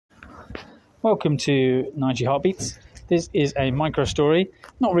Welcome to 90 Heartbeats. This is a micro story,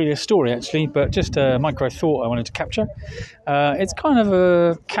 not really a story actually, but just a micro thought I wanted to capture. It's kind of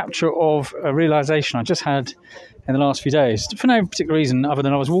a capture of a realisation I just had in the last few days, for no particular reason other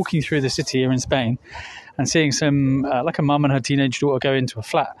than I was walking through the city here in Spain and seeing some, like a mum and her teenage daughter go into a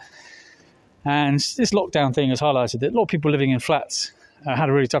flat. And this lockdown thing has highlighted that a lot of people living in flats had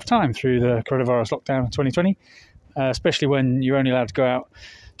a really tough time through the coronavirus lockdown of 2020, especially when you're only allowed to go out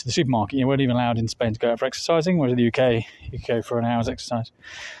to the supermarket. You weren't even allowed in Spain to go out for exercising, whereas in the UK you could go for an hour's exercise.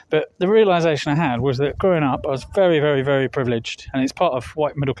 But the realisation I had was that growing up I was very, very, very privileged, and it's part of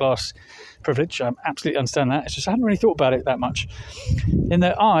white middle class privilege. I absolutely understand that. It's just I hadn't really thought about it that much. In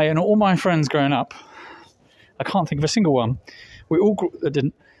that I and all my friends growing up, I can't think of a single one, we all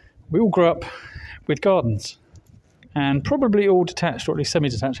grew up with gardens. And probably all detached, or at least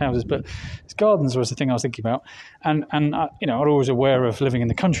semi-detached houses, but gardens was the thing I was thinking about. And I was always aware of living in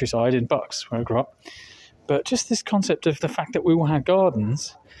the countryside in Bucks, where I grew up. But just this concept of the fact that we all had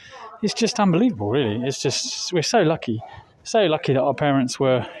gardens is just unbelievable, really. It's just, we're so lucky that our parents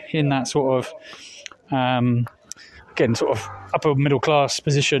were in that sort of, again, sort of upper middle class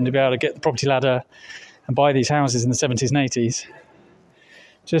position to be able to get the property ladder and buy these houses in the 70s and 80s.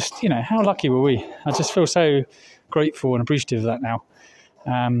 Just, how lucky were we? I just feel so grateful and appreciative of that now.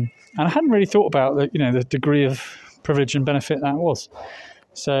 And I hadn't really thought about the degree of privilege and benefit that was.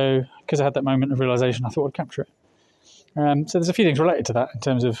 So, because I had that moment of realisation, I thought I'd capture it. So there's a few things related to that in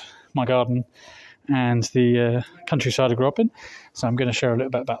terms of my garden and the countryside I grew up in. So I'm going to share a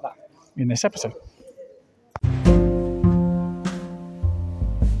little bit about that in this episode.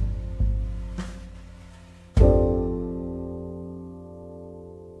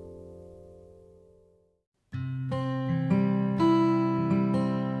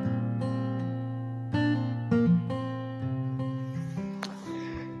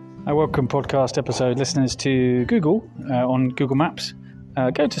 Welcome podcast episode listeners to Google on Google Maps.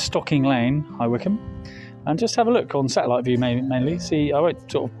 Go to Stocking Lane, High Wycombe, and just have a look on satellite view mainly. See, I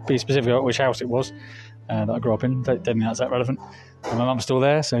won't sort of be specific about which house it was that I grew up in. Don't think that's that relevant. And my mum's still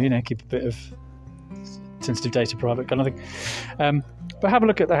there, so keep a bit of sensitive data private kind of thing. But have a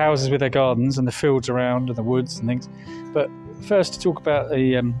look at the houses with their gardens and the fields around and the woods and things. But first to talk about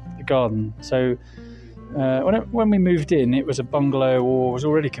the garden. So when we moved in, it was a bungalow, or was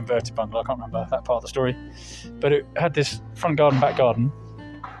already converted bungalow. I can't remember that part of the story, but it had this front garden, back garden,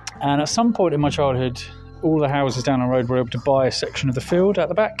 and at some point in my childhood, all the houses down the road were able to buy a section of the field at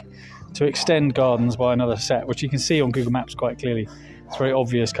the back to extend gardens by another set, which you can see on Google Maps quite clearly. It's a very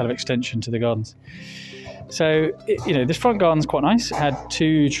obvious kind of extension to the gardens. So this front garden's quite nice. It had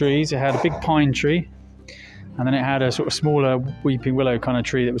 2 trees. It had a big pine tree, and then it had a sort of smaller weeping willow kind of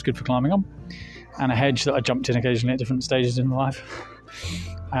tree that was good for climbing on, and a hedge that I jumped in occasionally at different stages in life.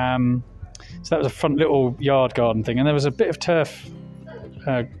 So that was a front little yard garden thing. And there was a bit of turf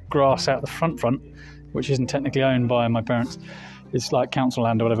grass out the front, which isn't technically owned by my parents. It's like council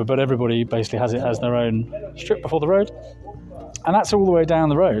land or whatever, but everybody basically has it as their own strip before the road. And that's all the way down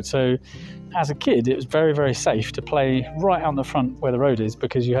the road. So as a kid, it was very, very safe to play right out the front where the road is,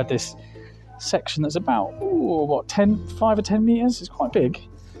 because you had this section that's about, 5 or 10 metres? It's quite big.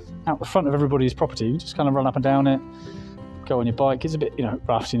 Out the front of everybody's property. You just kind of run up and down it, go on your bike. It's a bit,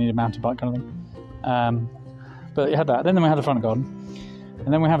 rough, so you need a mountain bike kind of thing. But you had that. Then we had the front garden.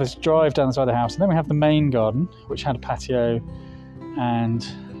 And then we have this drive down the side of the house. And then we have the main garden, which had a patio and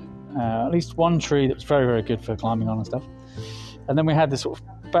at least one tree that was very, very good for climbing on and stuff. And then we had this sort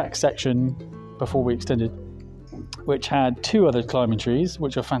of back section before we extended, which had 2 other climbing trees,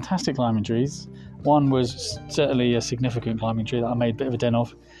 which are fantastic climbing trees. One was certainly a significant climbing tree that I made a bit of a den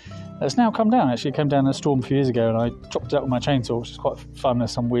of. It's now come down, actually. It came down in a storm a few years ago, and I chopped it up with my chainsaw, which is quite fun.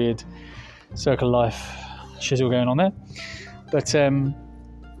 There's some weird circle of life shizzle going on there. But, so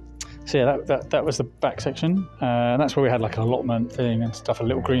yeah, that was the back section. And that's where we had like an allotment thing and stuff, a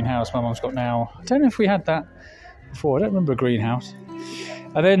little greenhouse my mum's got now. I don't know if we had that before. I don't remember a greenhouse.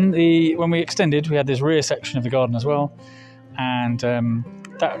 And then when we extended, we had this rear section of the garden as well. And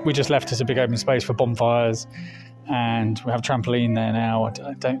that we just left as a big open space for bonfires. And we have a trampoline there now. I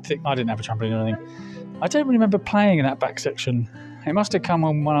didn't have a trampoline or anything. I don't really remember playing in that back section. It must have come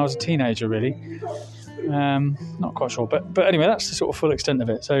on when I was a teenager, really. Not quite sure. But anyway, that's the sort of full extent of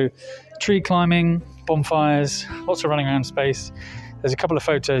it. So tree climbing, bonfires, lots of running around space. There's a couple of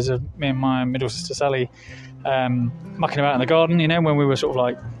photos of me and my middle sister Sally mucking about in the garden, when we were sort of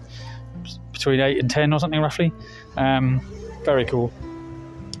like between 8 and 10 or something roughly. Very cool.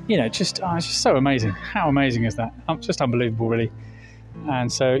 It's just so amazing. How amazing is that? Just unbelievable, really. And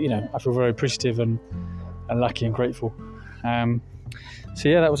so, I feel very appreciative and lucky and grateful. So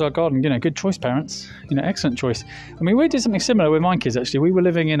yeah, that was our garden. Good choice, parents. Excellent choice. I mean, we did something similar with my kids actually. We were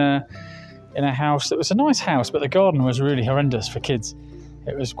living in a house that was a nice house, but the garden was really horrendous for kids.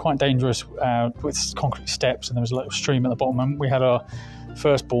 It was quite dangerous with concrete steps, and there was a little stream at the bottom. And we had our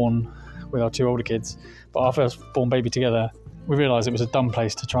firstborn with our two older kids, but our firstborn baby together. We realised it was a dumb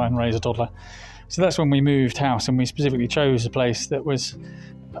place to try and raise a toddler. So that's when we moved house, and we specifically chose a place that was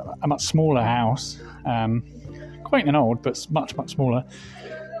a much smaller house, quaint and old, but much, much smaller.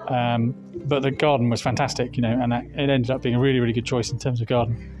 But the garden was fantastic, and it ended up being a really, really good choice in terms of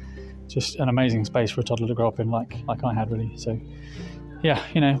garden. Just an amazing space for a toddler to grow up in, like I had, really. So, yeah,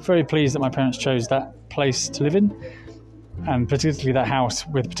 very pleased that my parents chose that place to live in, and particularly that house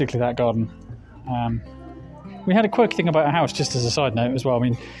with particularly that garden. We had a quirky thing about a house, just as a side note as well. I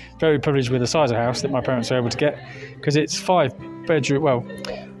mean, very privileged with the size of house that my parents were able to get, because it's 4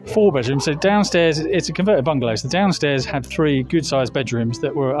 bedrooms. So downstairs, it's a converted bungalow. So the downstairs had 3 good-sized bedrooms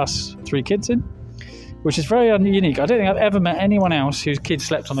that were us 3 kids in, which is very unique. I don't think I've ever met anyone else whose kids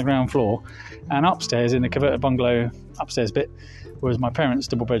slept on the ground floor. And upstairs, in the converted bungalow upstairs bit, was my parents'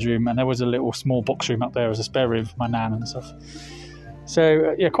 double bedroom, and there was a little small box room up there as a spare room for my nan and stuff.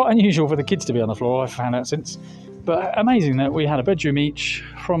 So, quite unusual for the kids to be on the floor, I've found out since. But amazing that we had a bedroom each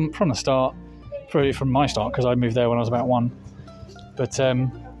from the start, probably from my start, because I moved there when I was about 1. But,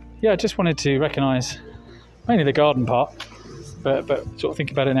 I just wanted to recognise mainly the garden part, but sort of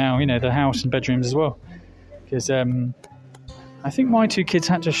think about it now, the house and bedrooms as well. Because I think my 2 kids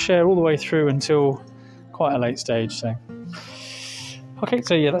had to share all the way through until quite a late stage. So, okay,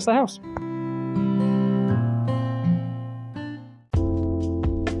 so that's the house.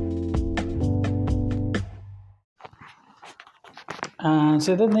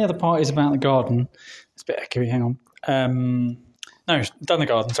 So then the other part is about the garden. It's a bit echoey, hang on. No, done the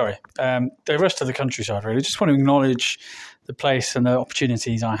garden, sorry. The rest of the countryside, really. Just want to acknowledge the place and the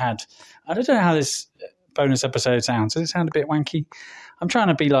opportunities I had. I don't know how this bonus episode sounds. Does it sound a bit wanky? I'm trying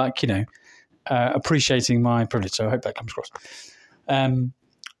to be like, appreciating my privilege, so I hope that comes across. It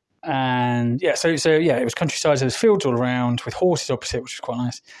was countryside. So there's fields all around with horses opposite, which was quite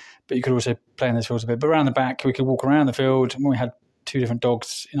nice. But you could also play in those fields a bit. But around the back, we could walk around the field. And we had 2 different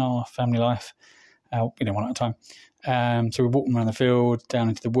dogs in our family life, one at a time. So we walked around the field, down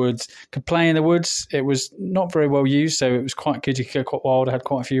into the woods, could play in the woods. It was not very well used, so it was quite good. You could go quite wild. I had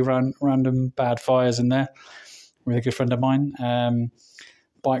quite a few random bad fires in there with a good friend of mine.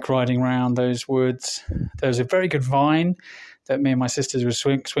 Bike riding around those woods. There was a very good vine that me and my sisters would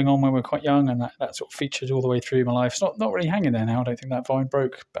swing on when we were quite young, and that sort of featured all the way through my life. It's not really hanging there now. I don't think that vine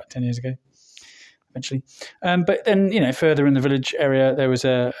broke about 10 years ago. Eventually. But then, further in the village area, there was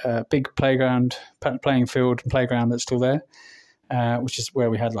a big playground, playing field and playground that's still there, which is where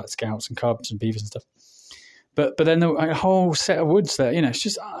we had like scouts and cubs and beavers and stuff. But then a whole set of woods there, it's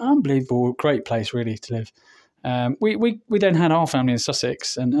just an unbelievable, great place really to live. We then had our family in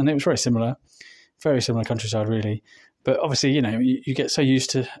Sussex, and it was very similar countryside really. But obviously, you get so used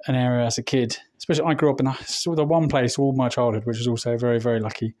to an area as a kid, especially I grew up in the one place all my childhood, which was also very, very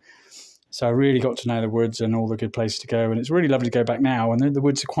lucky. So I really got to know the woods and all the good places to go. And it's really lovely to go back now. And the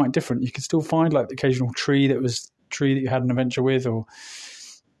woods are quite different. You can still find like the occasional tree that you had an adventure with, or,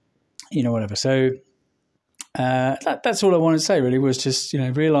 whatever. So that's all I wanted to say really, was just,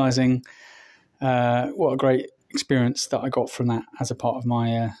 realising what a great experience that I got from that as a part of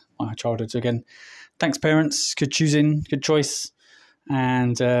my childhood. So again, thanks parents, good choosing, good choice.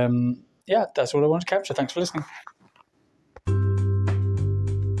 And that's all I wanted to capture. Thanks for listening.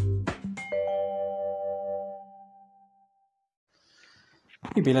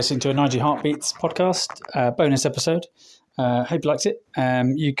 You've been listening to a Nige Heartbeats podcast, bonus episode. Hope you liked it.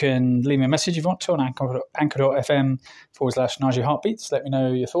 You can leave me a message if you want to on anchor.fm/Nige Heartbeats. Let me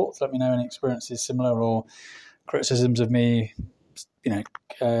know your thoughts. Let me know any experiences similar or criticisms of me,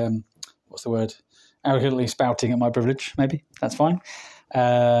 what's the word? Arrogantly spouting at my privilege, maybe. That's fine.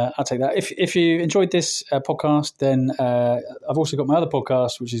 I'll take that. If you enjoyed this podcast, then I've also got my other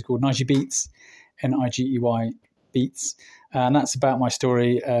podcast, which is called Nige Beats, Nigey Beats. And that's about my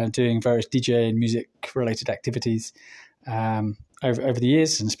story doing various DJ and music-related activities over the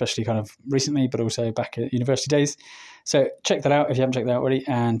years, and especially kind of recently, but also back at university days. So check that out if you haven't checked that out already.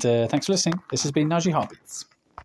 And thanks for listening. This has been Nige Heartbeats.